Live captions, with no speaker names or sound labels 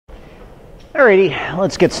Alrighty,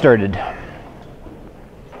 let's get started.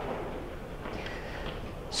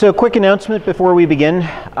 So, quick announcement before we begin.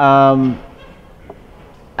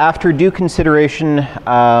 After due consideration,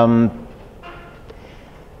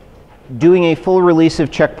 doing a full release of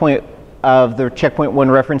the Checkpoint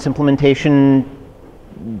 1 reference implementation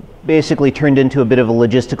basically turned into a bit of a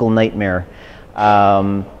logistical nightmare.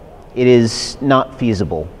 It is not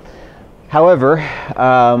feasible. However,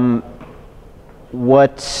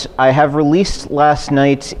 what I have released last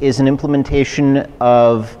night is an implementation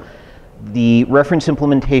of the reference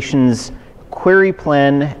implementation's query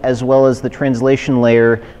plan as well as the translation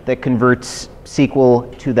layer that converts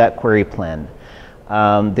SQL to that query plan.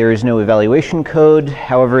 There is no evaluation code.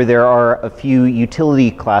 However, there are a few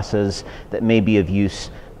utility classes that may be of use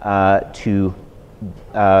to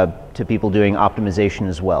people doing optimization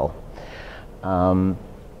as well.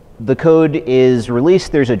 The code is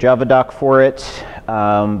released. There's a Java doc for it,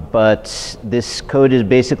 but this code is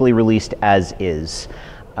basically released as is.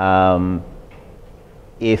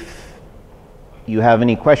 If you have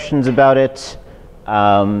any questions about it,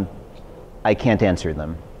 I can't answer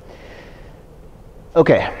them.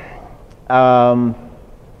 Okay.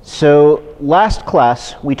 So last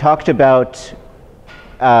class we talked about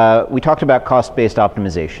cost-based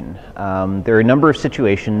optimization. There are a number of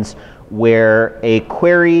situations where a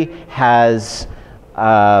query has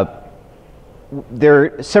there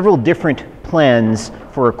are several different plans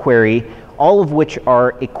for a query, all of which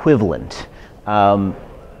are equivalent. In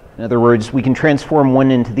other words, we can transform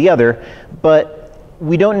one into the other, but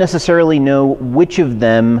we don't necessarily know which of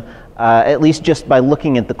them, at least just by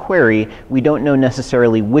looking at the query, we don't know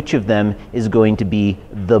necessarily which of them is going to be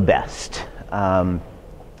the best. And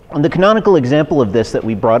the canonical example of this that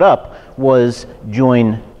we brought up was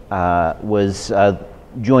join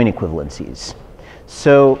equivalencies.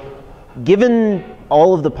 So given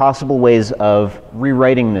all of the possible ways of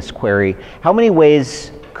rewriting this query, how many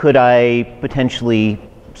ways could I potentially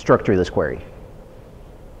structure this query?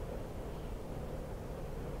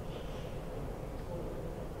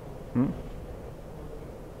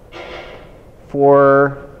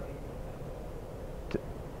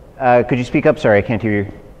 Could you speak up? Sorry, I can't hear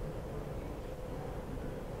you.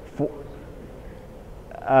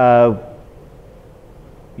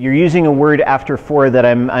 You're using a word after for that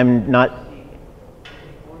I'm not.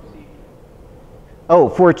 Oh,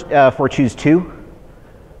 for choose two.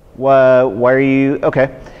 Why are you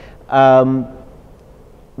okay?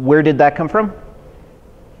 Where did that come from?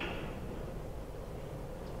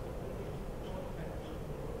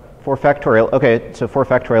 For factorial. Okay, so for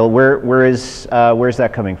factorial. Where's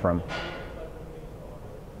that coming from?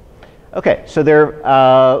 Okay, so there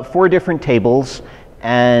are 4 different tables,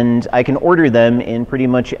 and I can order them in pretty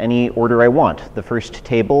much any order I want. The first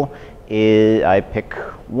table is I pick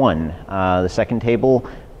 1.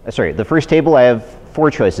 The first table I have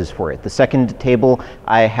 4 choices for it. The second table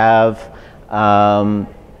I have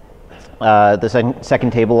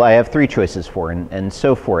second table I have 3 choices for, and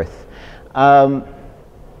so forth.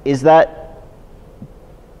 Is that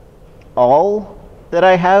all that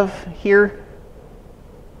I have here?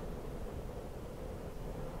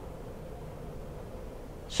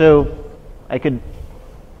 So I could,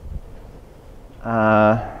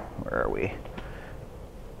 where are we?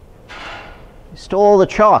 Stole all the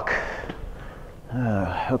chalk.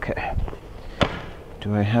 Okay.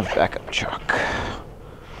 Do I have backup chalk?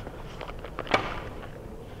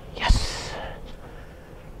 Yes.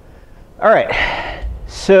 All right.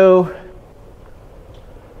 So,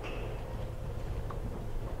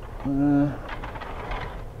 the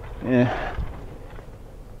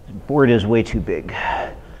board is way too big.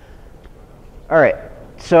 All right.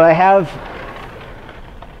 So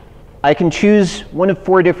I can choose one of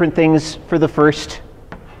 4 different things for the first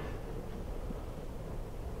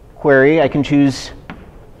query. I can choose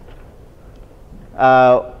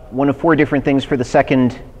one of 4 different things for the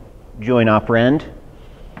second join operand.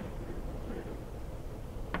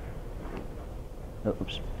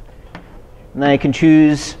 Oops. And then I can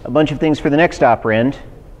choose a bunch of things for the next operand,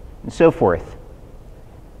 and so forth.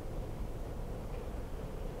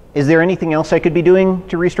 Is there anything else I could be doing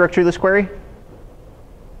to restructure this query?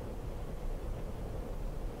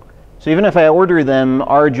 So even if I order them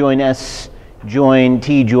R join S join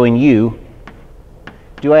T join U,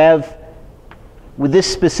 do I have, with this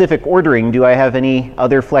specific ordering, do I have any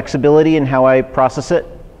other flexibility in how I process it?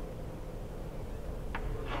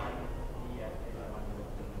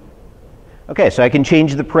 Okay, so I can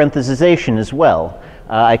change the parenthesization as well.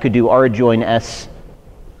 I could do R join S.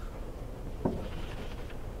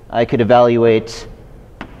 I could evaluate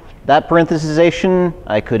that parenthesization.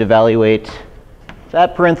 I could evaluate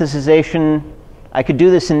that parenthesization, I could do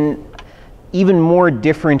this in even more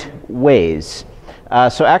different ways.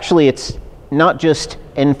 So actually, it's not just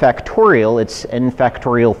n factorial, it's n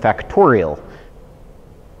factorial factorial.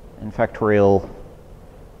 N factorial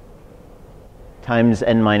times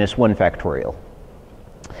n minus 1 factorial.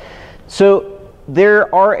 So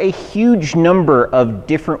there are a huge number of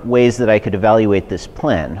different ways that I could evaluate this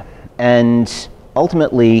plan. And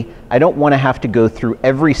ultimately, I don't want to have to go through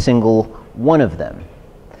every single one of them.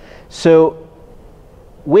 So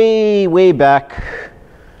way, way back,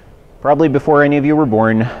 probably before any of you were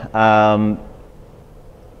born,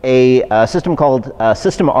 a system called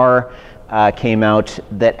System R came out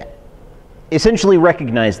that essentially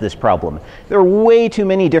recognized this problem. There are way too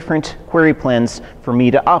many different query plans for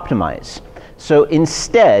me to optimize. So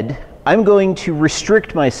instead, I'm going to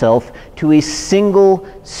restrict myself to a single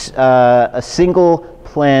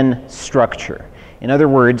plan structure. In other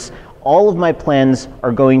words, all of my plans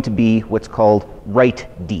are going to be what's called left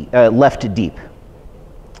deep.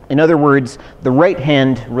 In other words, the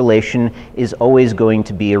right-hand relation is always going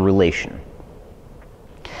to be a relation.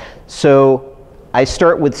 So I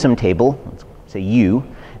start with some table, let's say U,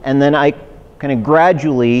 and then I kind of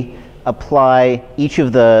gradually apply each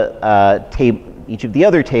of the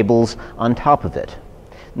other tables on top of it.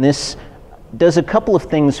 And this does a couple of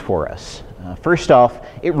things for us. First off,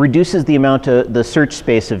 it reduces the amount of the search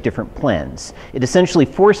space of different plans. It essentially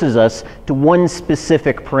forces us to one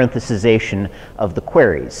specific parenthesization of the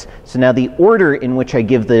queries. So now the order in which I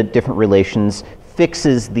give the different relations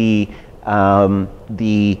fixes the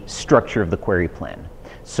structure of the query plan.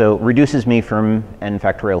 So it reduces me from n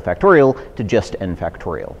factorial factorial to just n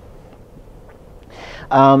factorial.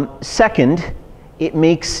 Second, it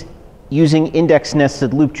makes using index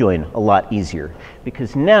nested loop join a lot easier,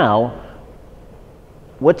 because now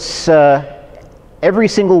every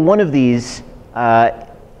single one of these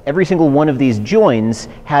joins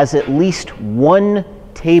has at least one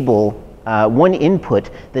table, one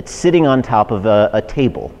input that's sitting on top of a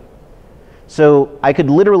table. So I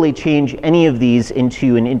could literally change any of these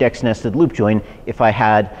into an index nested loop join if I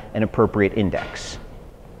had an appropriate index.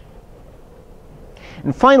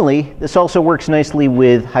 And finally, this also works nicely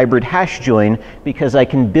with hybrid hash join, because I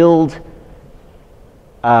can build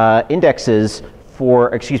I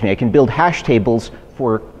can build hash tables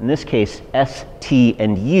for, in this case, S, T,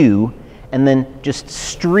 and U, and then just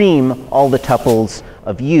stream all the tuples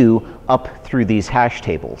of U up through these hash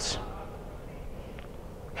tables.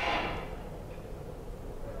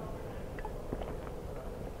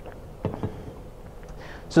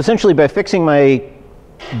 So essentially, by fixing my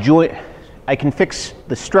join, I can fix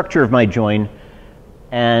the structure of my join,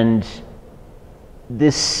 and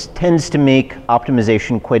this tends to make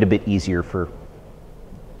optimization quite a bit easier for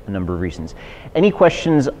a number of reasons. Any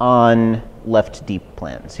questions on left deep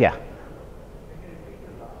plans? Yeah.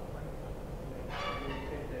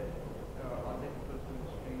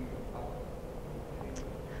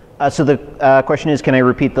 So the question is, can I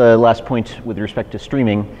repeat the last point with respect to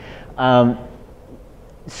streaming?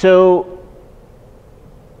 So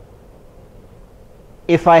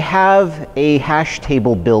if I have a hash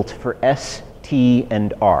table built for S, T,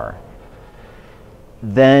 and R,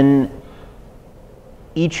 then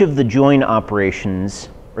each of the join operations,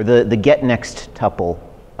 or the get next tuple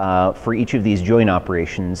for each of these join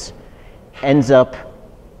operations, ends up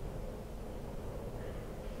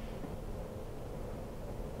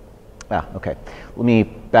okay. Let me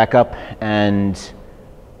back up and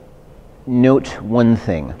note one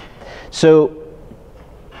thing. So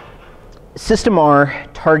System R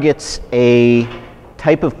targets a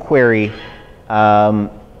type of query.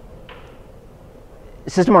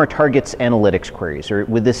 System R targets analytics queries, or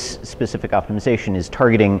with this specific optimization is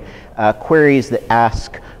targeting queries that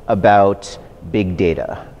ask about big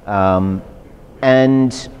data.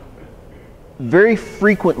 And very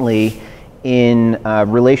frequently in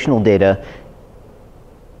relational data,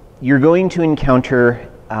 you're going to encounter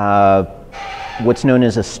what's known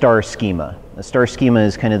as a star schema. A star schema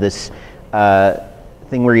is kind of this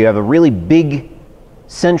thing where you have a really big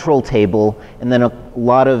central table, and then a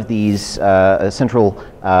lot of these, a central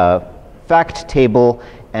fact table,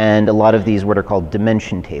 and a lot of these what are called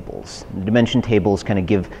dimension tables. The dimension tables kind of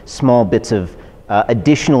give small bits of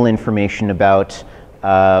additional information about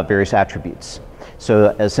various attributes.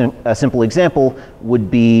 So a simple example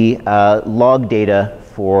would be log data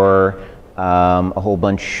for a whole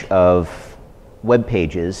bunch of web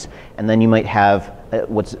pages, and then you might have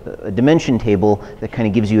what's a dimension table that kind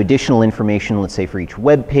of gives you additional information, let's say for each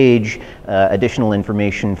web page, additional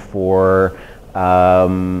information for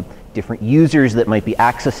different users that might be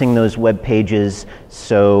accessing those web pages.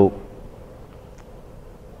 So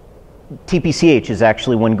TPCH is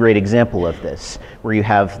actually one great example of this, where you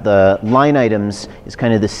have the line items is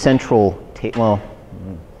kind of the central, well,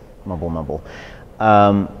 mumble.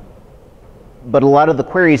 But a lot of the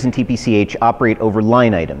queries in TPCH operate over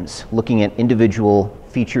line items, looking at individual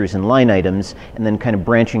features in line items, and then kind of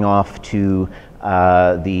branching off to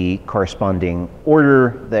the corresponding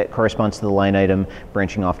order that corresponds to the line item,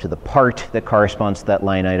 branching off to the part that corresponds to that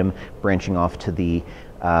line item, branching off to the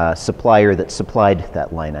supplier that supplied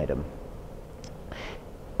that line item.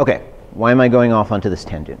 Okay, why am I going off onto this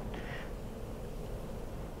tangent?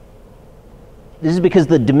 This is because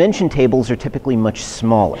the dimension tables are typically much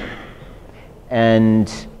smaller.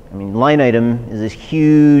 And I mean, line item is this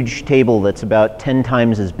huge table that's about 10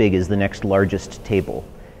 times as big as the next largest table.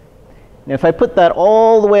 Now, if I put that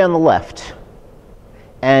all the way on the left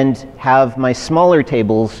and have my smaller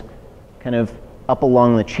tables kind of up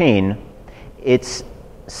along the chain, it's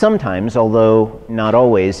sometimes, although not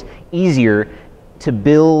always, easier to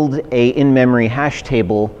build a in-memory hash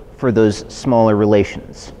table for those smaller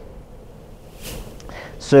relations.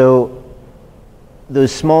 So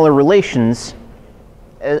those smaller relations,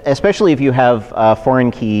 especially if you have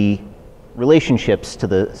foreign key relationships to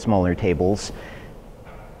the smaller tables,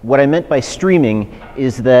 what I meant by streaming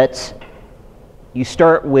is that you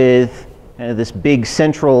start with this big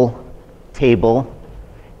central table,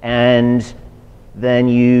 and then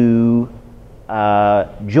you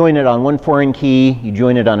join it on one foreign key, you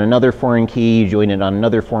join it on another foreign key, you join it on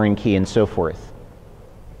another foreign key, and so forth.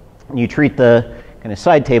 And you treat the kind of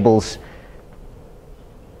side tables.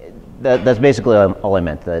 That's basically all I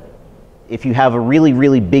meant, that if you have a really,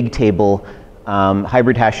 really big table,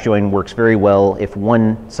 hybrid hash join works very well if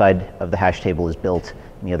one side of the hash table is built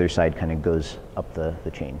and the other side kind of goes up the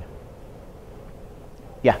chain.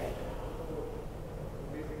 Yeah?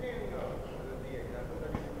 Basically, the example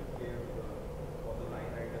that you gave for the line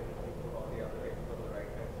items, you put all the other items on the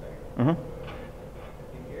right-hand side. Mm-hmm.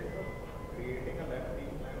 In case of creating a left D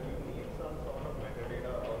plan, you need some sort of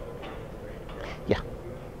metadata of the tables, right? Yeah.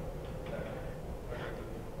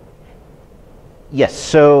 Yes,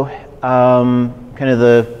 so kind of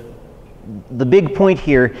the big point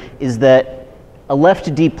here is that a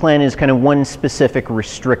left D plan is kind of one specific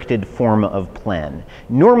restricted form of plan.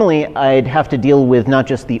 Normally, I'd have to deal with not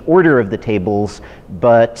just the order of the tables,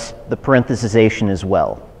 but the parenthesization as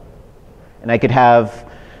well. And I could have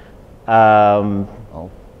n-1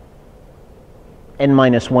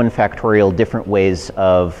 factorial different ways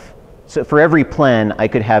of, so for every plan, I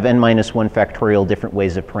could have n-1 factorial different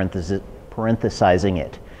ways of parenthesizing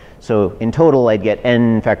it. So in total, I'd get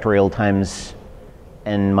n factorial times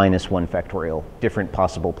n-1 factorial, different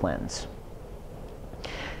possible plans.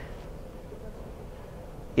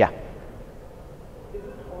 Yeah? Is it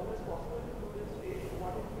always possible to do this?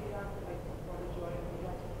 What if we have, like, for a join, we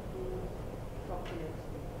have to do something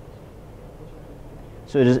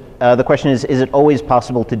else? So it is, the question is it always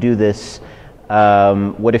possible to do this?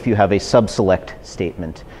 What if you have a subselect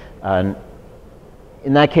statement?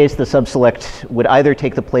 In that case, the subselect would either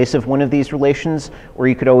take the place of one of these relations, or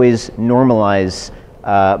you could always normalize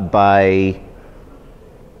by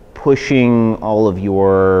pushing all of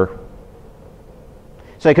your...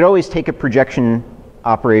 So I could always take a projection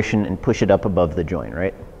operation and push it up above the join,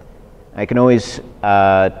 right? I can always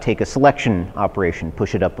take a selection operation,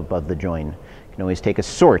 push it up above the join. I can always take a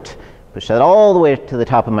sort, push that all the way to the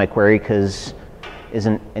top of my query, because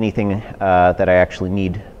isn't anything that I actually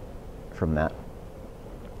need from that.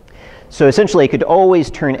 So essentially, I could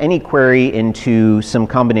always turn any query into some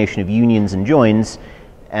combination of unions and joins,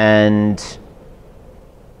 and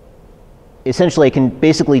essentially, I can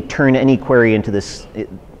basically turn any query into this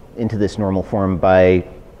normal form by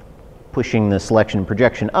pushing the selection and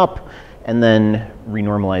projection up and then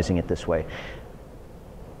renormalizing it this way.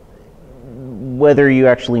 Whether you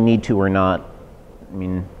actually need to or not, I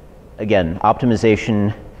mean, again,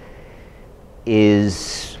 optimization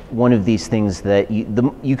is one of these things that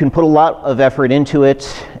you can put a lot of effort into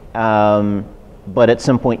it, but at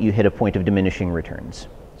some point you hit a point of diminishing returns.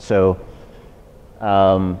 So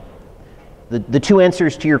the two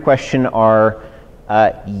answers to your question are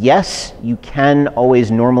yes, you can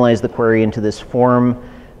always normalize the query into this form.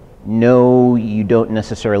 No, you don't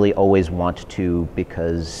necessarily always want to,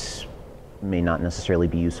 because it may not necessarily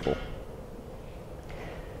be useful.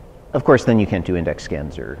 Of course, then you can't do index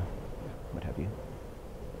scans or what have you.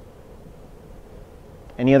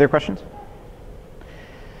 Any other questions?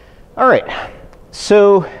 All right,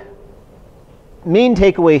 so main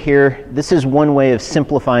takeaway here, this is one way of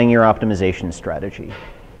simplifying your optimization strategy.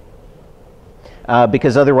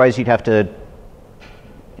 Because otherwise you'd have to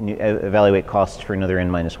evaluate costs for another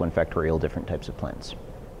n-1 factorial different types of plans.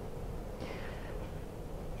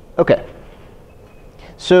 Okay.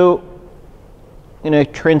 So I'm going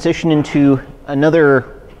to transition into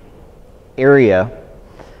another area.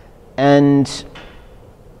 And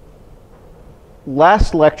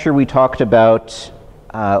last lecture we talked about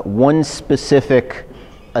one specific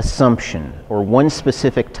assumption or one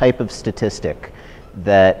specific type of statistic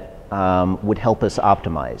that would help us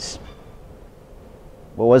optimize.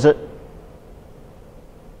 What was it?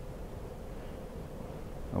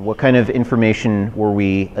 What kind of information were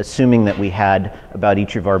we assuming that we had about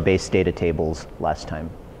each of our base data tables last time?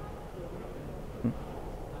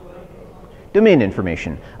 Domain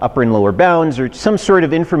information, upper and lower bounds, or some sort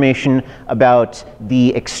of information about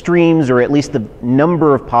the extremes, or at least the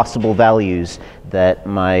number of possible values that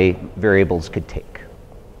my variables could take.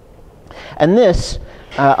 And this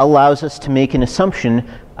allows us to make an assumption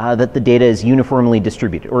that the data is uniformly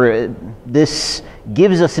distributed, or this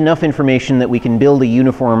gives us enough information that we can build a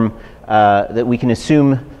uniform, that we can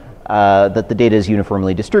assume that the data is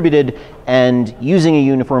uniformly distributed, and using a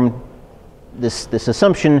uniform this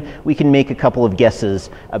assumption, we can make a couple of guesses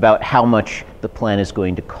about how much the plan is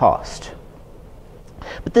going to cost.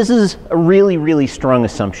 But this is a really, really strong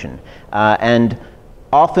assumption, and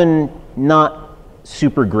often not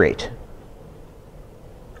super great.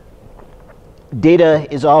 Data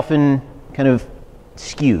is often kind of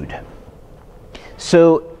skewed.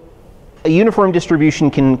 So a uniform distribution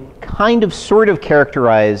can kind of sort of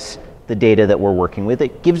characterize the data that we're working with.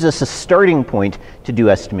 It gives us a starting point to do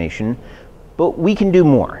estimation, but we can do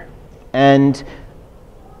more. And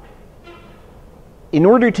in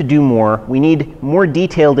order to do more, we need more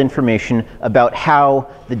detailed information about how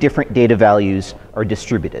the different data values are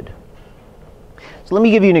distributed. So let me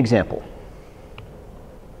give you an example.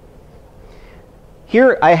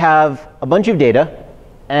 Here I have a bunch of data,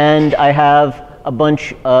 and I have a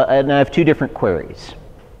bunch, and I have two different queries.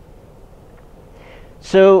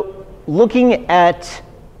 So looking at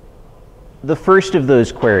the first of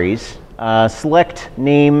those queries, select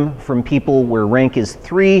name from people where rank is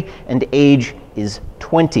 3 and age is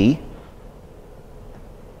 20.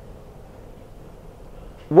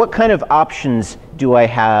 What kind of options do I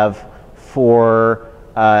have for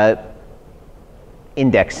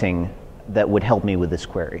indexing that would help me with this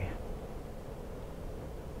query?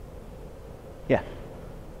 Yeah.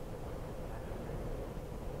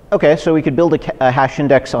 Okay, so we could build a hash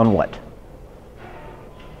index on what?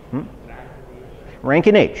 Rank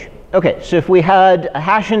and age. Okay, so if we had a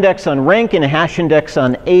hash index on rank and a hash index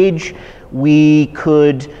on age, we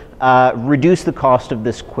could reduce the cost of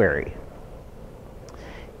this query.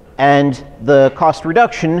 And the cost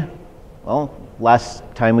reduction, well, last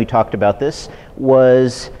time we talked about this,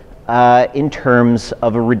 was in terms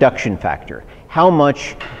of a reduction factor. How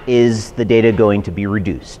much is the data going to be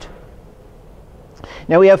reduced?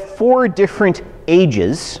 Now we have 4 different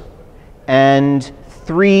ages and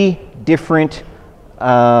 3 different,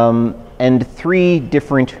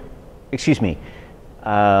 excuse me,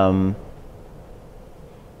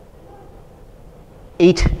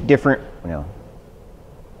 8 different, no,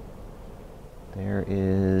 there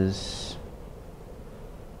is,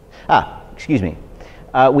 excuse me.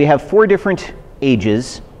 We have 4 different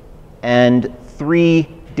ages and 3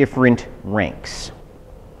 different ranks.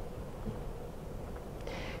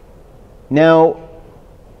 Now,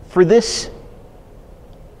 for this,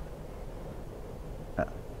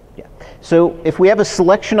 so if we have a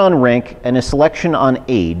selection on rank and a selection on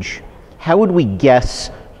age, how would we guess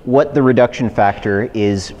what the reduction factor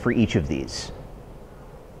is for each of these?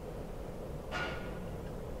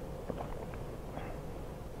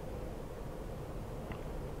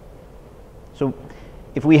 So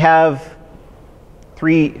if we have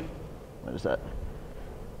 3, what is that?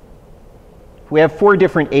 If we have 4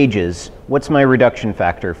 different ages, what's my reduction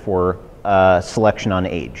factor for selection on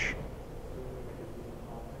age?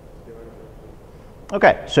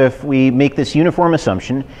 Okay, so if we make this uniform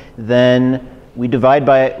assumption, then we divide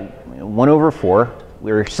by 1 over 4.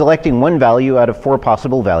 We're selecting one value out of 4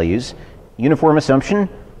 possible values. Uniform assumption,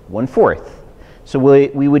 1/4. So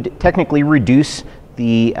we would technically reduce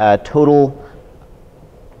the total,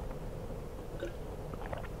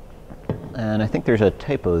 and I think there's a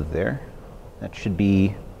typo there. That should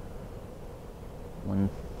be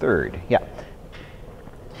 1/3. Yeah.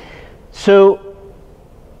 So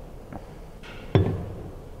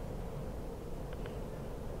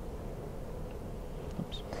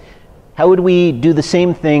how would we do the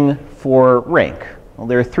same thing for rank? Well,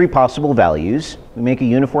 there are 3 possible values. We make a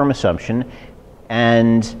uniform assumption,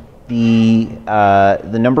 and the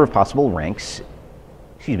number of possible ranks,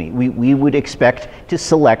 excuse me, we would expect to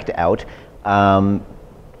select out from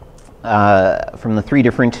the 3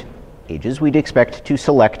 different ages, we'd expect to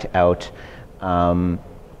select out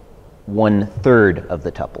 1/3 of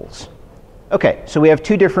the tuples. Okay, so we have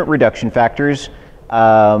two different reduction factors,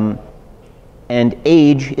 and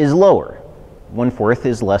age is lower. 1/4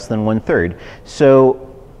 is less than 1/3. So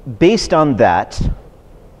based on that,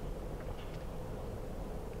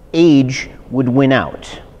 age would win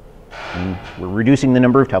out. And we're reducing the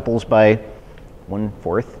number of tuples by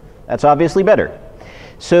 1/4. That's obviously better.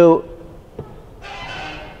 So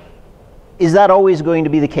is that always going to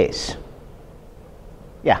be the case?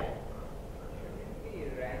 Yeah. Shouldn't it be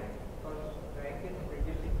rank? Because rank is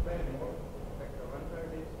reducing by more. Like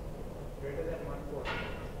 1/3 is greater than 1/4.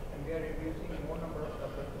 And we are reducing more number of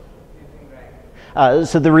tuples using rank.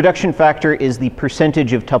 So the reduction factor is the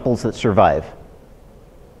percentage of tuples that survive.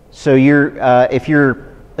 So if you're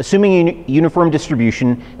assuming a uniform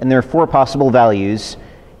distribution and there are 4 possible values,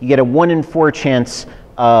 you get a 1 in 4 chance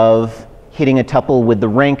of hitting a tuple with the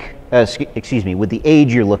rank, with the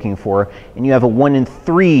age you're looking for, and you have a 1 in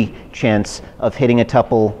 3 chance of hitting a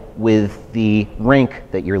tuple with the rank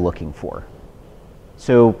that you're looking for.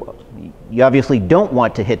 So you obviously don't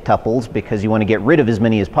want to hit tuples because you want to get rid of as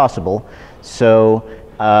many as possible. So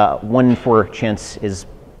 1 in 4 chance is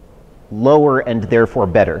lower and therefore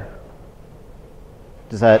better.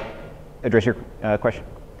 Does that address your question?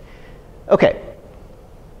 Okay.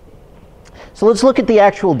 So let's look at the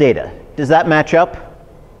actual data. Does that match up?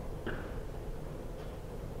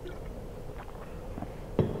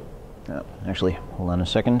 Oh, actually, hold on a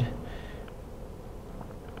second.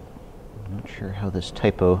 I'm not sure how this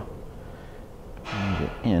typo made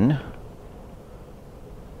it in.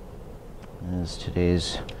 As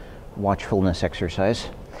today's watchfulness exercise.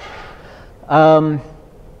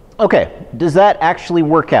 Okay, does that actually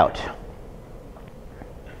work out?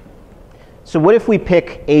 So what if we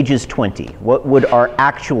pick ages 20? What would our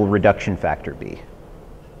actual reduction factor be?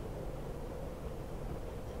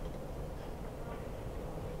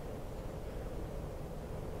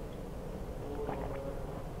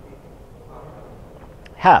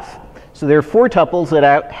 Half. So there are 4 tuples that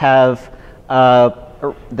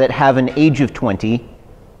have an age of 20.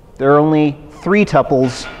 There are only 3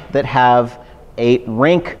 tuples that have a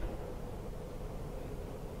rank.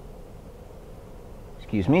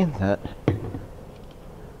 Excuse me,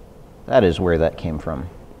 that is where that came from.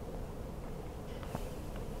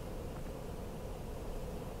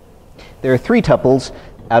 There are 3 tuples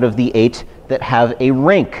out of the 8 that have a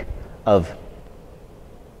rank of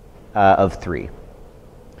 3.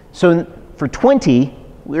 So for 20,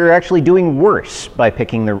 we're actually doing worse by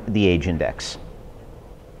picking the age index.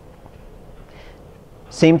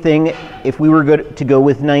 Same thing if we were to go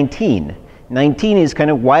with 19. 19 is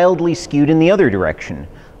kind of wildly skewed in the other direction,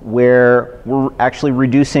 where we're actually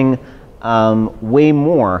reducing way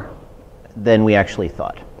more than we actually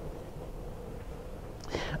thought.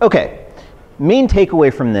 Okay, main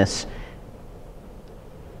takeaway from this: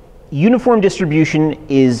 uniform distribution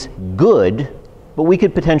is good, but we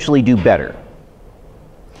could potentially do better.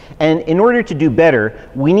 And in order to do better,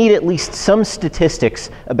 we need at least some statistics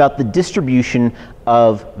about the distribution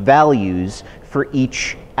of values for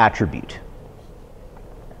each attribute.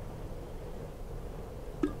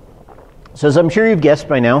 So as I'm sure you've guessed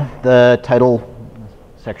by now, the title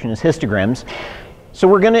section is histograms. So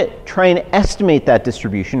we're going to try and estimate that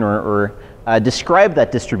distribution or describe that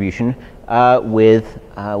distribution with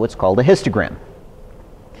what's called a histogram.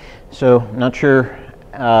 So not sure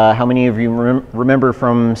how many of you remember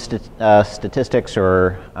from statistics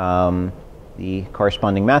or the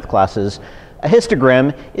corresponding math classes. A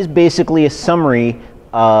histogram is basically a summary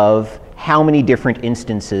of how many different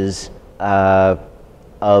instances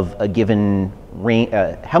of a given range,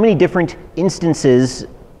 how many different instances.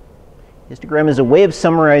 Histogram is a way of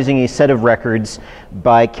summarizing a set of records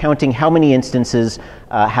by counting how many instances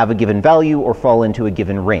have a given value or fall into a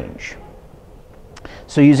given range.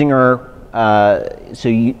 So using our, as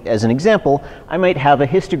an example, I might have a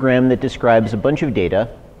histogram that describes a bunch of data,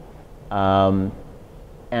 and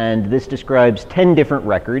this describes 10 different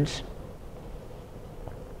records,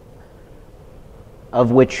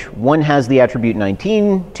 of which 1 has the attribute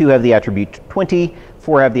 19, 2 have the attribute 20,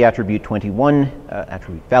 4 have the attribute 21,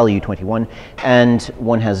 attribute value 21, and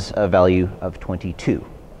 1 has a value of 22.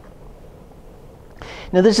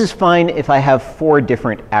 Now this is fine if I have 4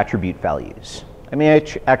 different attribute values. I mean, I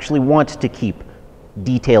actually want to keep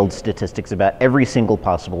detailed statistics about every single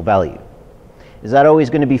possible value. Is that always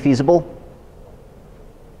going to be feasible?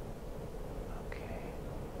 Okay.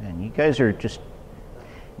 Man, you guys are just...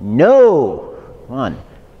 No! Come on,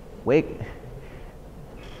 wait.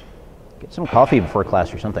 Get some coffee before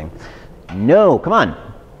class or something. No, come on.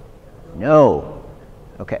 No.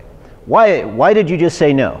 Okay. Why did you just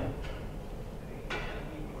say no?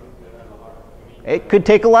 It could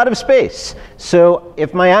take a lot of space. So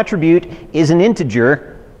if my attribute is an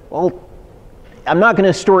integer, well, I'm not going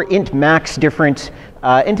to store int max different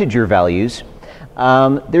integer values.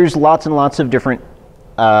 There's lots and lots of different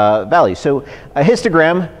values. So a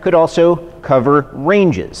histogram could also cover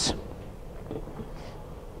ranges.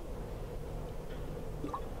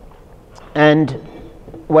 And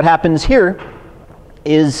what happens here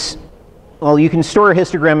is, well, you can store a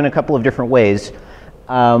histogram in a couple of different ways.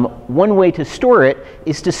 One way to store it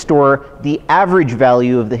is to store the average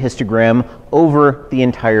value of the histogram over the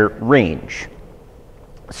entire range.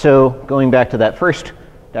 So going back to that first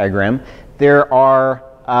diagram, there are,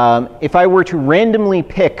 if I were to randomly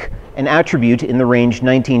pick an attribute in the range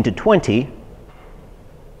 19 to 20,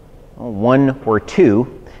 1 or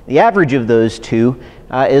 2, the average of those two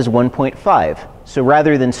is 1.5. So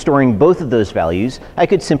rather than storing both of those values, I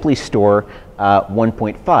could simply store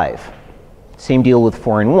 1.5. Same deal with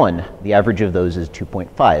 4 and 1. The average of those is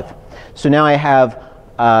 2.5. So now I have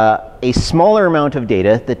a smaller amount of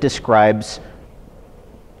data that describes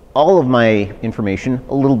all of my information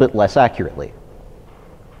a little bit less accurately.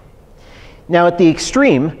 Now at the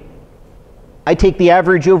extreme, I take the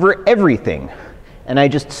average over everything, and I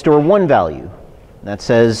just store one value. That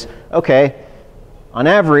says, okay, on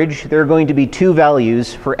average, there are going to be two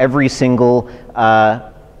values for every single,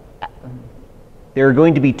 there are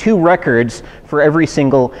going to be two records for every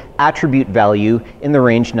single attribute value in the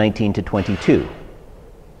range 19 to 22.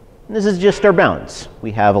 And this is just our bounds.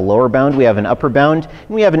 We have a lower bound, we have an upper bound, and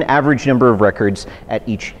we have an average number of records at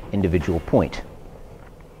each individual point.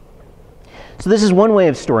 So this is one way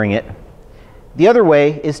of storing it. The other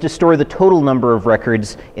way is to store the total number of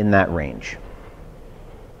records in that range.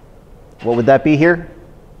 What would that be here?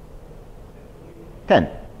 10.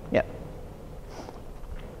 Yeah.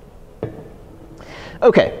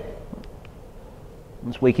 Okay.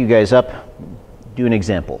 Let's wake you guys up. Do an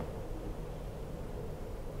example.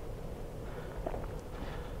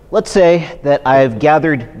 Let's say that I've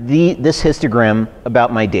gathered this histogram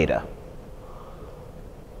about my data.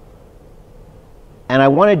 And I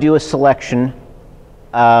want to do a selection.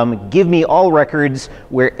 Give me all records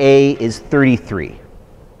where A is 33.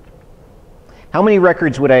 How many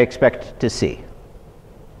records would I expect to see?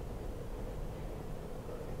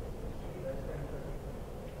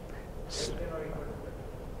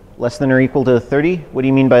 Less than or equal to 30? What do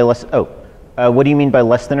you mean by less? Oh, what do you mean by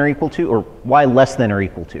less than or equal to? Or why less than or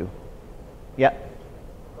equal to? Yeah?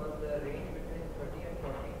 Because the range between 30 and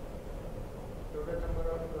 40, total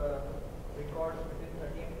number of records between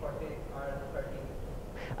 30 and 40 are 30.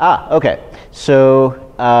 Ah, okay. So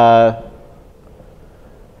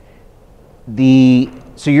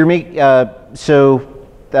so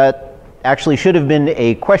that actually should have been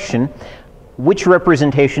a question. Which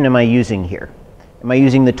representation am I using here? Am I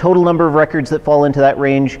using the total number of records that fall into that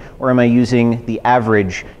range, or am I using the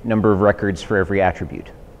average number of records for every attribute?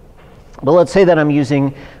 But let's say that I'm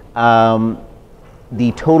using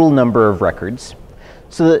the total number of records.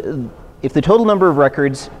 So if the total number of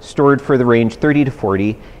records stored for the range 30 to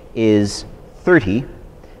 40 is 30,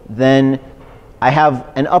 then I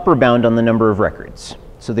have an upper bound on the number of records.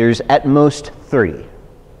 So there's at most 30.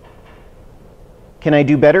 Can I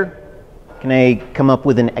do better? Can I come up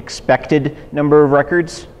with an expected number of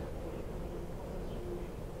records?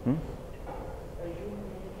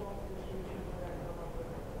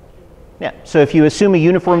 Yeah, so if you assume a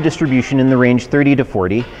uniform distribution in the range 30 to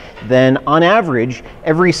 40, then on average,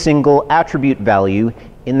 every single attribute value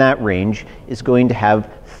in that range is going to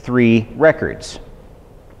have 3 records.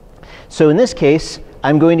 So in this case,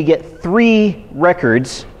 I'm going to get 3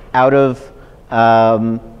 records out of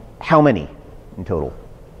how many in total?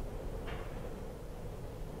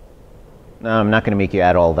 No, I'm not going to make you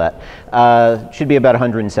add all that. Should be about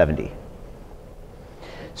 170.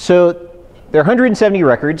 So there are 170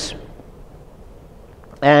 records,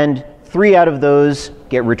 and 3 out of those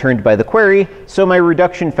get returned by the query, so my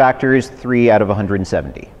reduction factor is 3 out of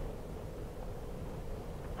 170.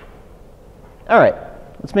 All right,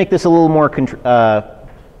 let's make this a little more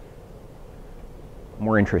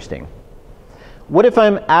interesting. What if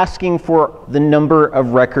I'm asking for the number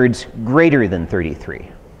of records greater than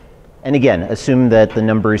 33? And again, assume that the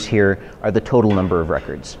numbers here are the total number of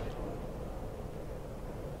records.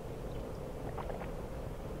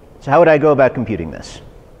 So how would I go about computing this?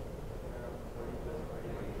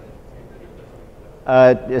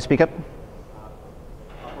 Speak up.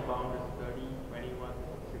 Upper bound is 30, 21,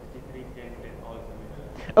 63, 10, 10, all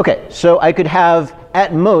symmetric. Okay, so I could have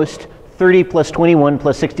at most 30 plus 21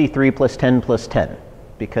 plus 63 plus 10 plus 10,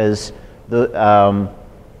 because the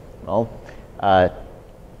well, Well,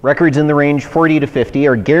 records in the range 40 to 50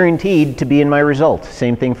 are guaranteed to be in my result.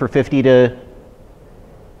 Same thing for 50 to...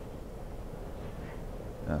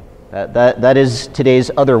 That is today's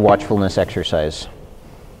other watchfulness exercise.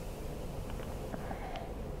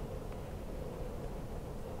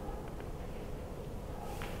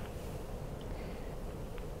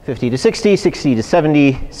 (50 to 60, 60 to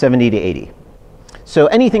 70, 70 to 80). So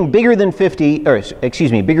anything bigger than 50, or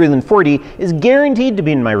excuse me, bigger than 40 is guaranteed to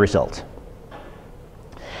be in my result.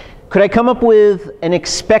 Could I come up with an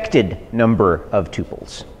expected number of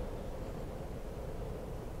tuples?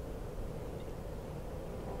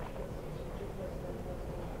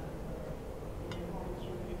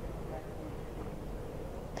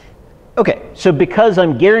 Okay, so because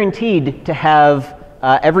I'm guaranteed to have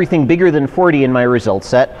everything bigger than 40 in my result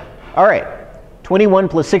set, all right, 21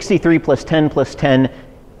 plus 63 plus 10 plus 10,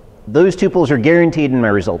 those tuples are guaranteed in my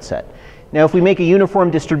result set. Now, if we make a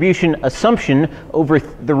uniform distribution assumption over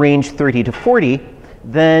the range 30 to 40,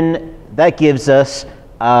 then that gives us,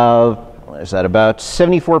 what is that, about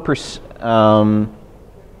 74%,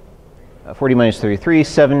 40 minus 33,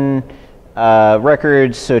 7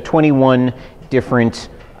 records, so 21 different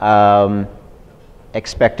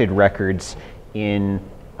expected records in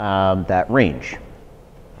that range.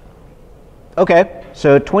 Okay,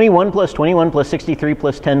 so 21 plus 63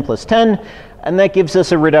 plus 10 plus 10, and that gives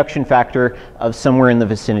us a reduction factor of somewhere in the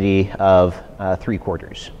vicinity of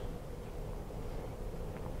 3/4.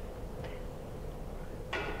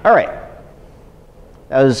 All right,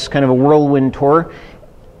 that was kind of a whirlwind tour.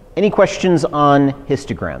 Any questions on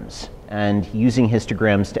histograms and using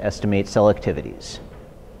histograms to estimate cell activities?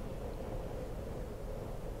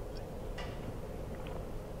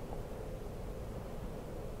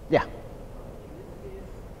 Yeah.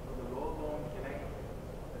 For the lower bound, can I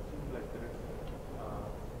assume like there is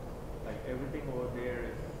like everything over there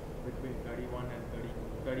is between 31 and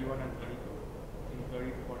 32 in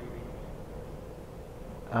 30 to 40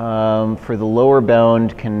 range? For the lower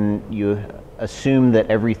bound, can you assume that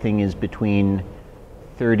everything is between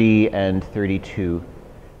 30 and 32?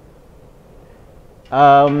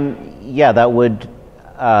 Yeah, that would.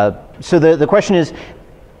 So the question is,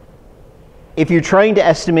 if you're trying to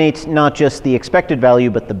estimate not just the expected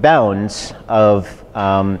value, but the bounds of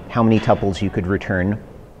how many tuples you could return,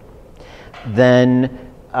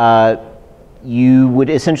 then you would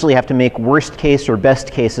essentially have to make worst case or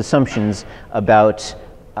best case assumptions about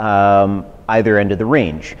either end of the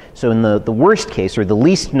range. So in the worst case, or the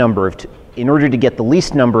least number of, in order to get the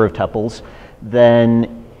least number of tuples,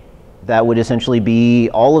 then that would essentially be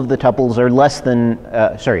all of the tuples are less than,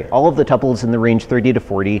 all of the tuples in the range 30 to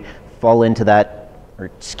 40 fall into that, or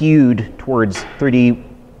skewed towards 30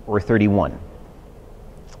 or 31.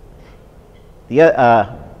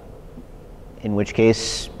 In which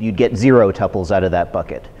case, you'd get 0 tuples out of that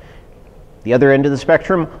bucket. The other end of the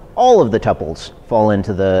spectrum, all of the tuples fall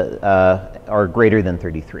into the, are greater than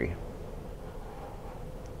 33.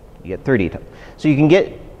 You get 30 tuples. So you can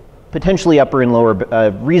get potentially upper and lower,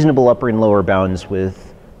 reasonable upper and lower bounds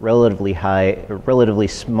with relatively high, or relatively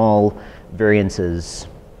small variances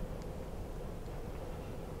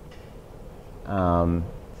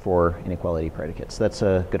for inequality predicates. That's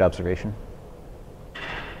a good observation.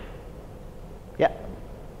 Yeah.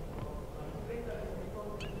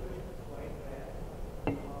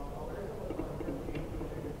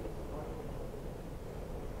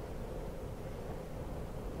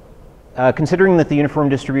 Considering that the uniform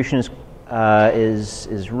distribution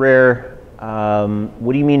is rare,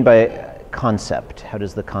 what do you mean by concept? How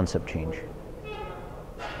does the concept change?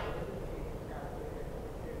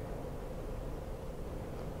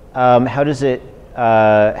 How does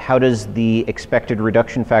the expected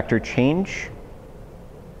reduction factor change?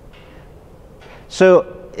 So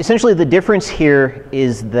essentially the difference here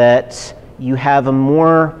is that you have a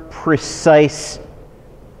more precise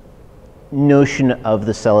notion of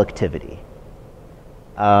the cell activity.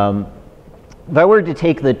 If I were to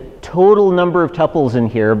take the total number of tuples in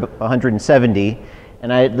here, 170,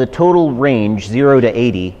 and the total range, 0 to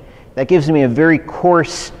 80, that gives me a very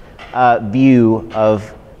coarse view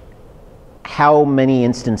of how many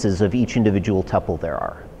instances of each individual tuple there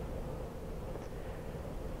are.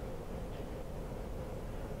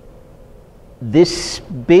 This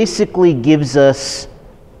basically gives us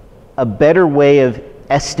a better way of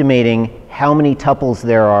estimating how many tuples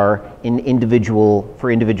there are in individual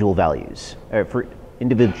values, for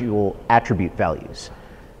individual attribute values.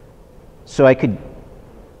 So I could,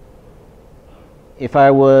 if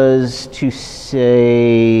I was to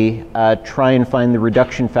say, try and find the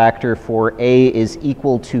reduction factor for A is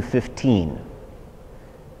equal to 15,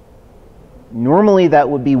 Normally that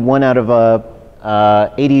would be 1 out of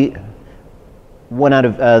a 80, 1 out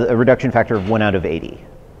of a reduction factor of 1 out of 80.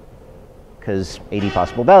 Because 80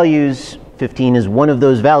 possible values, 15 is one of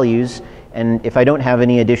those values, and if I don't have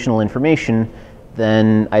any additional information,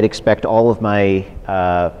 then I'd expect all of my,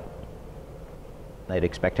 I'd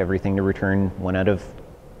expect everything to return 1 out of.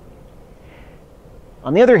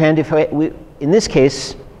 On the other hand, in this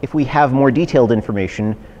case, if we have more detailed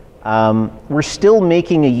information, we're still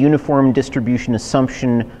making a uniform distribution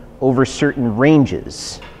assumption over certain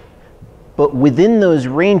ranges. But within those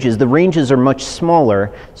ranges, the ranges are much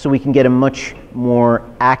smaller, so we can get a much more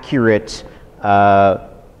accurate, much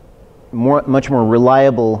more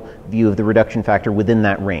reliable view of the reduction factor within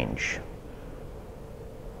that range.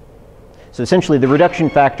 So essentially, the reduction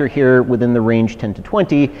factor here within the range 10 to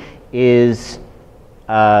 20 is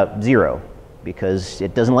 0, because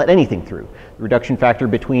it doesn't let anything through. The reduction factor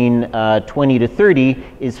between 20 to 30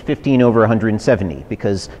 is 15 over 170,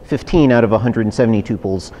 because 15 out of 170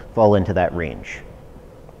 tuples fall into that range.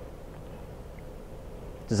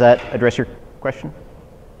 Does that address your question?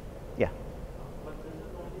 Yeah. But this is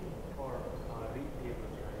only for read tables,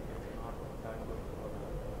 right? It's not that good for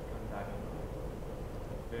transactions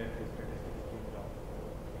where the statistics came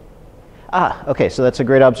down. Okay, so that's a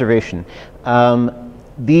great observation. A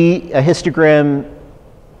histogram,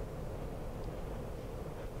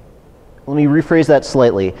 let me rephrase that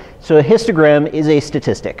slightly. So a histogram is a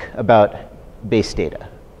statistic about base data.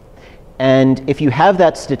 And if you have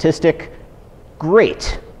that statistic,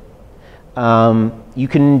 great. You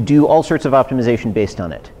can do all sorts of optimization based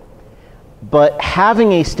on it. But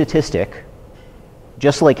having a statistic,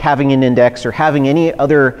 just like having an index or having any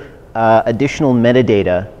other additional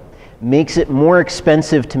metadata, makes it more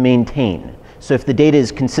expensive to maintain. So if the data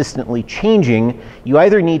is consistently changing, you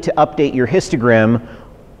either need to update your histogram,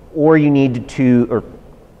 or you need to, or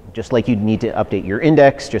just like you'd need to update your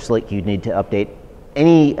index, just like you'd need to update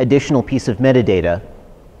any additional piece of metadata.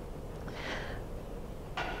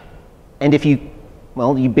 And if you,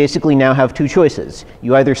 well, you basically now have two choices.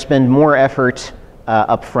 You either spend more effort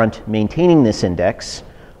upfront maintaining this index,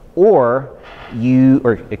 or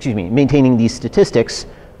maintaining these statistics,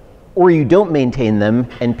 or you don't maintain them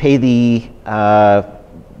and pay the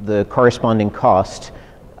corresponding cost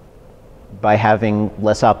by having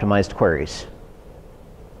less optimized queries.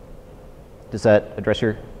 Does that address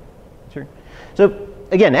your answer? So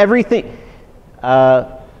again, everything,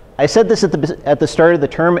 I said this at the start of the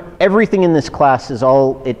term, everything in this class is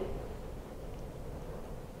a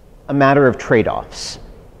matter of trade-offs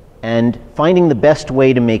and finding the best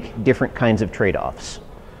way to make different kinds of trade-offs.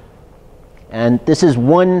 And this is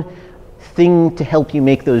one thing to help you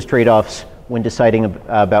make those trade-offs when deciding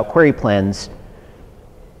about query plans.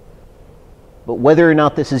 But whether or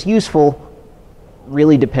not this is useful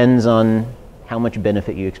really depends on how much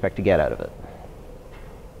benefit you expect to get out of it.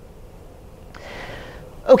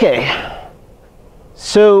 Okay,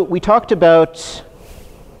 so we've talked about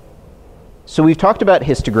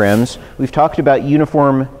histograms, we've talked about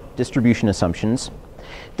uniform distribution assumptions.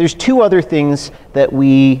 There's two other things that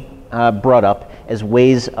we brought up as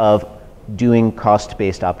ways of doing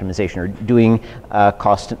cost-based optimization, or doing not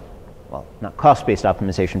cost-based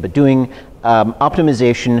optimization, but doing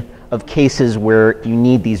optimization of cases where you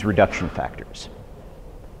need these reduction factors.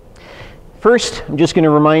 First, I'm just going to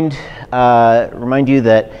remind you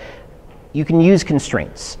that you can use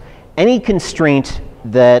constraints. Any constraint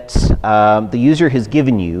that the user has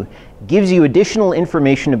given you gives you additional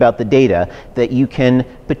information about the data that you can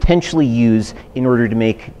potentially use in order to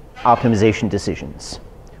make optimization decisions.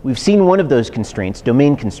 We've seen one of those constraints,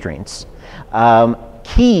 domain constraints.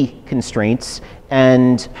 Key constraints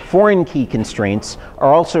and foreign key constraints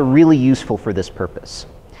are also really useful for this purpose.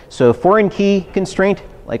 So foreign key constraint,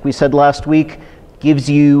 like we said last week, gives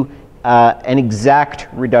you an exact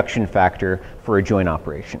reduction factor for a join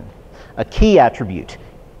operation. A key attribute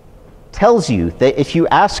tells you that if you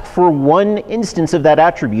ask for one instance of that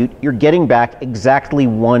attribute, you're getting back exactly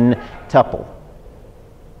one tuple.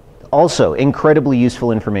 Also, incredibly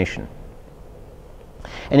useful information.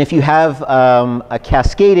 And if you have a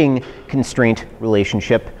cascading constraint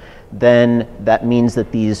relationship, then that means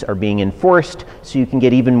that these are being enforced, so you can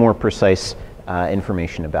get even more precise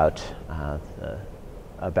information about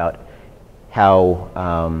how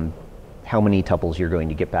many tuples you're going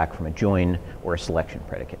to get back from a join or a selection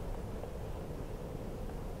predicate.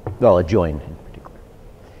 Well, a join in particular.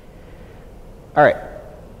 All right.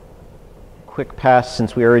 Quick pass,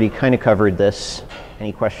 since we already kind of covered this.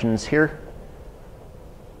 Any questions here?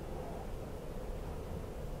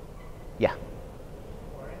 Yeah.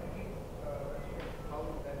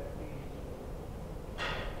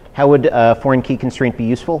 How would a foreign key constraint be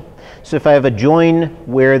useful? So if I have a join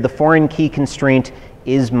where the foreign key constraint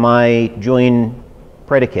is my join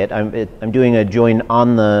predicate, I'm doing a join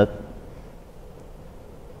on the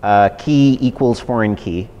key equals foreign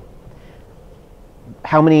key.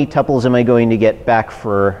 How many tuples am I going to get back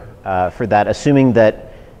for that, assuming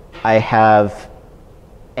that I have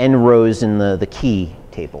n rows in the key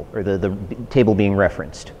table, or the table being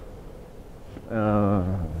referenced?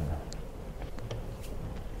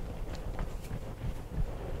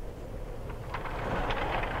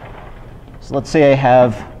 So let's say I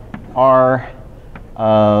have R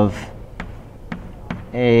of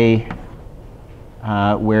A,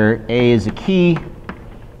 where A is a key,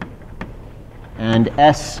 and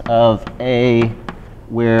S of A,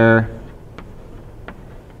 where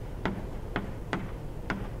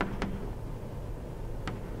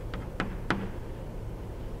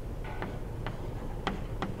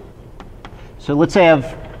so let's say I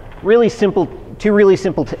have two really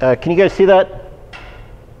simple, can you guys see that?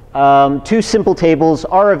 Two simple tables,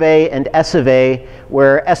 R of A and S of A,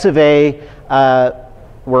 where S of A,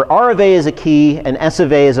 where R of A is a key and S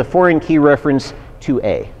of A is a foreign key reference to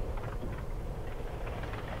A.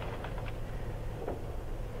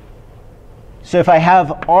 So if I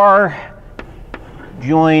have R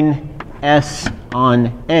join S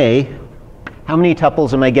on A, how many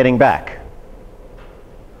tuples am I getting back?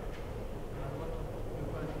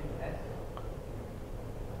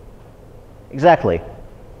 Exactly.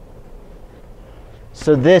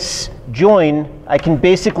 So this join, I can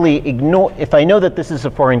basically ignore, if I know that this is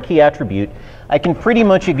a foreign key attribute, I can pretty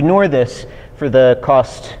much ignore this for the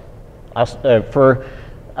cost,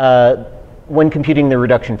 when computing the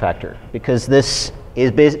reduction factor, because this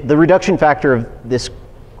is the reduction factor of this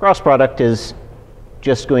cross product is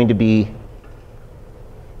just going to be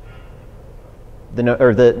not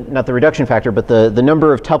the reduction factor, but the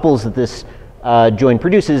number of tuples that this join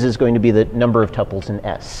produces is going to be the number of tuples in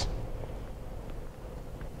S.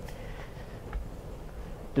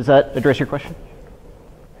 Does that address your question?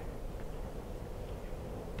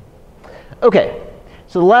 Okay,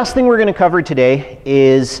 so the last thing we're going to cover today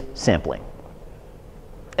is sampling.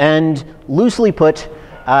 And loosely put,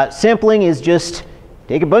 sampling is just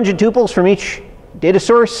take a bunch of tuples from each data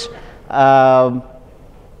source, run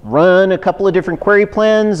a couple of different query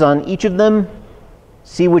plans on each of them,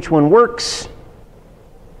 see which one works.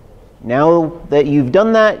 Now that you've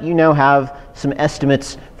done that, you now have some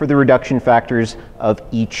estimates for the reduction factors of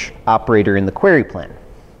each operator in the query plan.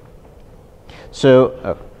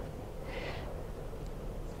 So,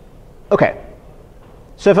 okay.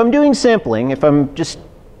 So if I'm doing sampling, if I'm just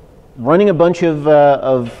running a bunch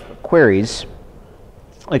of queries,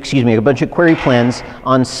 excuse me, a bunch of query plans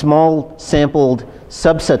on small sampled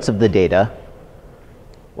subsets of the data,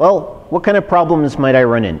 well, what kind of problems might I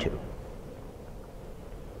run into?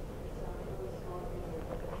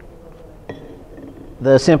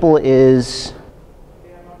 The sample is,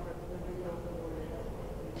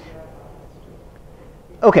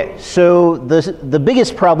 okay, so the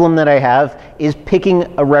biggest problem that I have is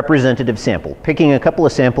picking a representative sample, picking a couple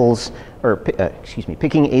of samples, or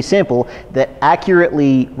picking a sample that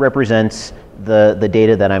accurately represents the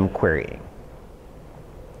data that I'm querying.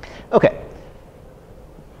 Okay.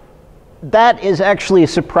 That is actually a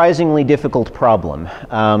surprisingly difficult problem,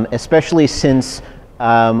 especially since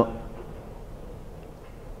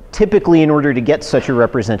typically in order to get such a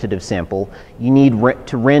representative sample, you need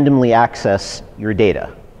to randomly access your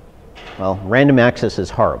data. Well, random access is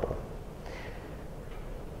horrible.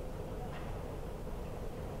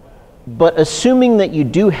 But assuming that you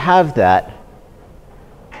do have that,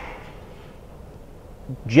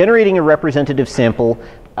 generating a representative sample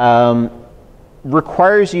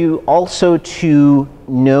requires you also to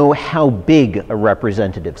know how big a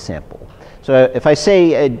representative sample. So if I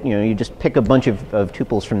say, you just pick a bunch of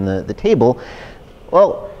tuples from the table,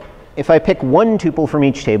 well, if I pick one tuple from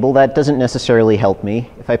each table, that doesn't necessarily help me.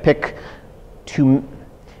 If I pick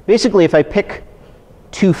basically if I pick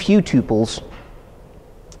too few tuples,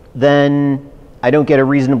 then I don't get a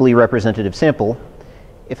reasonably representative sample.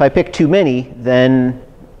 If I pick too many, then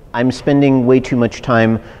I'm spending way too much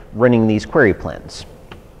time running these query plans.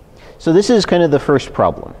 So this is kind of the first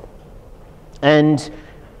problem. And,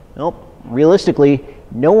 well, realistically,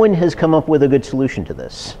 no one has come up with a good solution to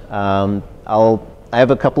this. I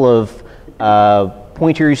have a couple of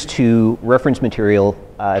pointers to reference material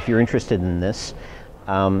if you're interested in this.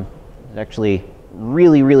 It's actually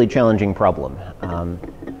really, really challenging problem.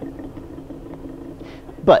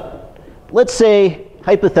 But let's say,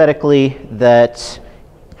 hypothetically, that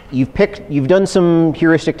you've done some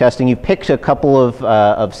heuristic testing, you've picked a couple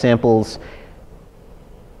of samples,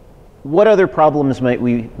 what other problems might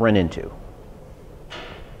we run into?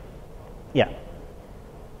 Yeah.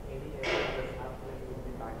 Any error in the sampling would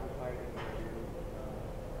be magnified in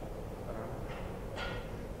the around.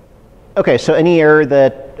 Okay, so any error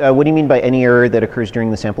that, what do you mean by any error that occurs during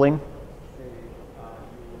the sampling? Say you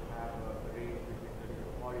have a range between 30 to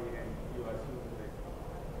 40 and you assume that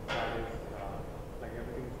is like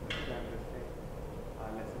everything's less than this thing,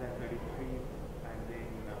 less than 33, and then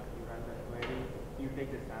you run the query, you take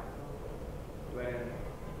the sample, where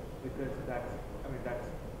because that's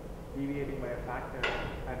deviating by a factor,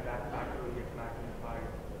 and that factor will get magnified.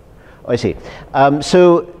 Oh, I see.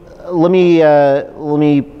 So let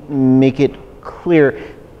me make it clear.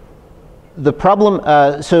 The problem,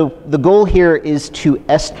 so the goal here is to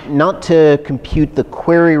not to compute the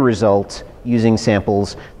query result using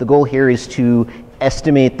samples. The goal here is to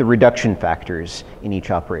estimate the reduction factors in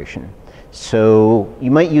each operation. So you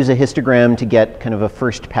might use a histogram to get kind of a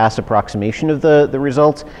first pass approximation of the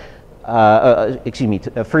result. Excuse me,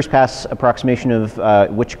 a first pass approximation of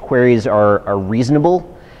which queries are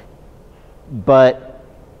reasonable, but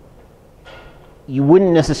you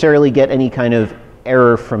wouldn't necessarily get any kind of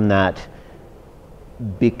error from that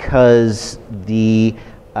because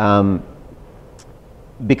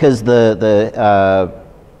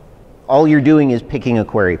all you're doing is picking a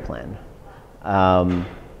query plan.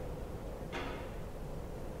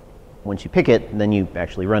 Once you pick it, then you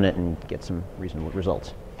actually run it and get some reasonable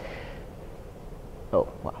results. Oh,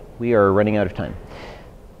 wow, we are running out of time.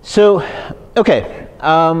 So, okay,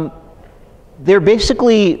 they're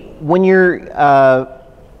basically, when you're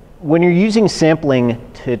using sampling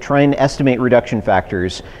to try and estimate reduction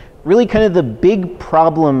factors, really kind of the big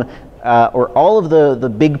problem, or all of the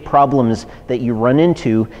big problems that you run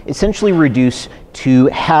into essentially reduce to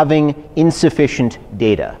having insufficient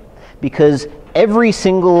data. Because every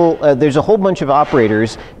single, there's a whole bunch of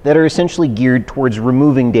operators that are essentially geared towards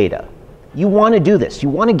removing data. You want to do this. You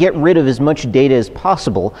want to get rid of as much data as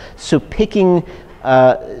possible. So picking,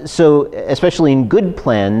 so especially in good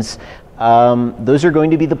plans, those are going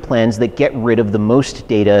to be the plans that get rid of the most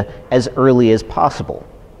data as early as possible.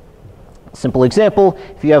 Simple example,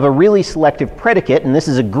 if you have a really selective predicate, and this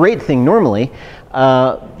is a great thing normally,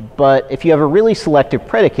 but if you have a really selective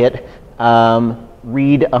predicate,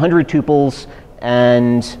 read 100 tuples,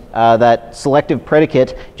 and that selective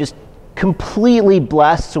predicate just completely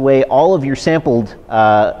blasts away all of your sampled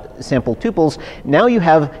tuples. Now you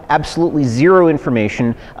have absolutely zero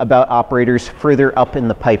information about operators further up in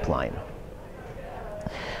the pipeline.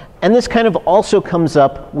 And this kind of also comes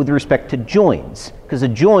up with respect to joins, because a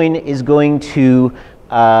join is going to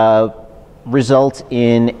result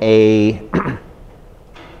in a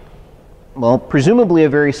well, presumably a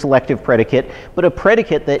very selective predicate, but a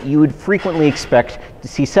predicate that you would frequently expect to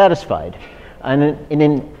see satisfied. And in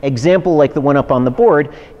an example like the one up on the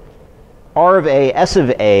board, R of A, S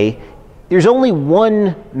of A, there's only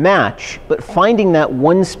one match, but finding that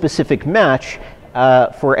one specific match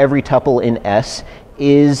for every tuple in S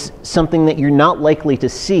is something that you're not likely to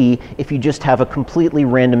see if you just have a completely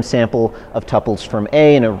random sample of tuples from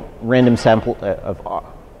A and a random sample of R,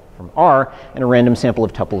 from R and a random sample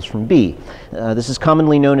of tuples from B. This is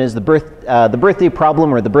commonly known as the birthday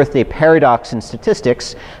problem or the birthday paradox in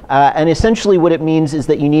statistics. And essentially what it means is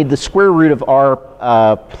that you need the square root of R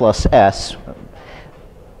plus S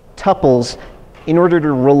tuples in order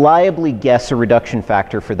to reliably guess a reduction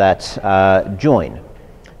factor for that join.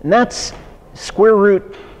 And that's square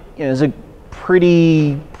root is a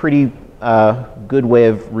pretty good way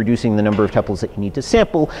of reducing the number of tuples that you need to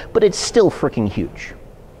sample, but it's still freaking huge.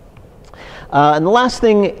 And the last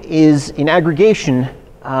thing is in aggregation.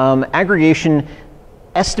 Aggregation,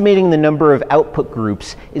 estimating the number of output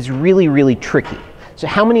groups is really tricky. So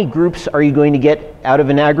how many groups are you going to get out of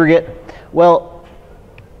an aggregate? Well,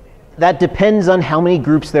 that depends on how many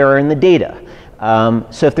groups there are in the data.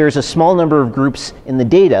 So if there's a small number of groups in the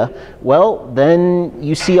data, well, then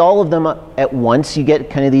you see all of them at once. You get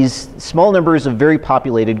kind of these small numbers of very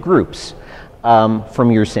populated groups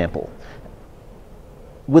from your sample.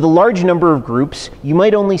 With a large number of groups, you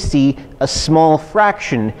might only see a small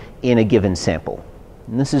fraction in a given sample.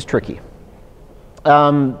 And this is tricky.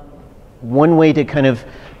 One way to kind of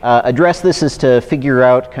address this is to figure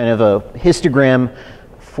out kind of a histogram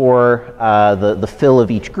for the fill of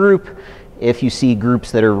each group. If you see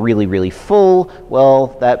groups that are really full, well,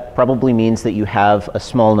 that probably means that you have a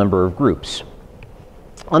small number of groups.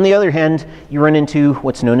 On the other hand, you run into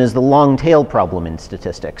what's known as the long tail problem in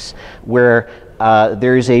statistics, where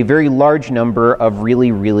there's a very large number of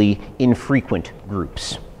really infrequent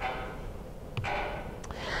groups.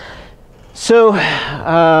 So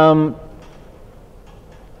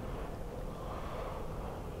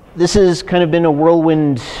this has kind of been a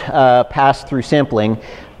whirlwind pass through sampling.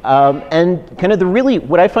 And kind of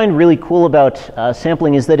what I find really cool about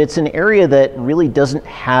sampling is that it's an area that really doesn't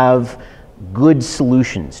have good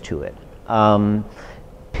solutions to it.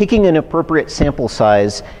 Picking an appropriate sample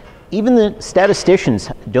size, even the statisticians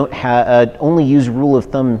don't only use rule of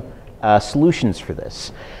thumb solutions for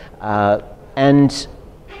this. And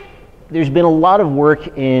there's been a lot of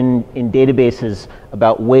work in databases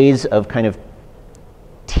about ways of kind of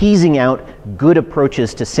teasing out good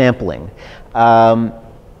approaches to sampling.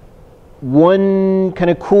 One kind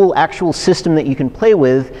of cool actual system that you can play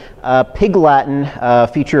with, Pig Latin,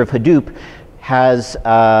 feature of Hadoop, has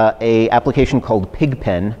a application called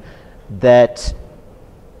Pigpen that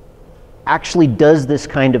actually does this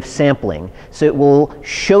kind of sampling. So it will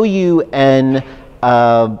show you a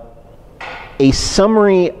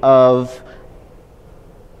summary of,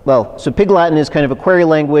 well, so Pig Latin is kind of a query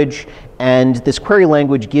language, and this query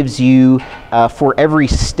language gives you, for every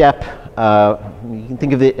step, you can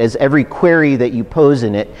think of it as every query that you pose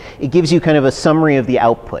in it, it gives you kind of a summary of the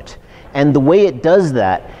output. And the way it does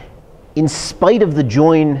that, in spite of the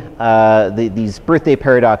join, these birthday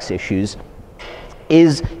paradox issues,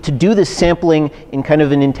 is to do this sampling in kind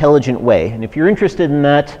of an intelligent way. And if you're interested in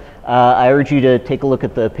that, I urge you to take a look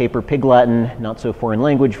at the paper Pig Latin, Not So Foreign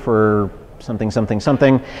Language for something, something,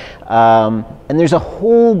 something. And there's a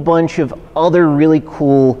whole bunch of other really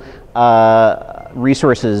cool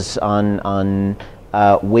resources on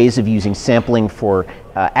ways of using sampling for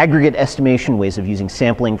aggregate estimation, ways of using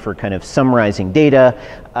sampling for kind of summarizing data,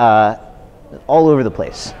 all over the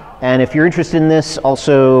place. And if you're interested in this,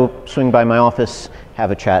 also swing by my office,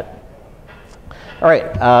 have a chat. All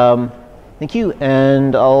right, thank you,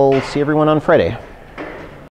 and I'll see everyone on Friday.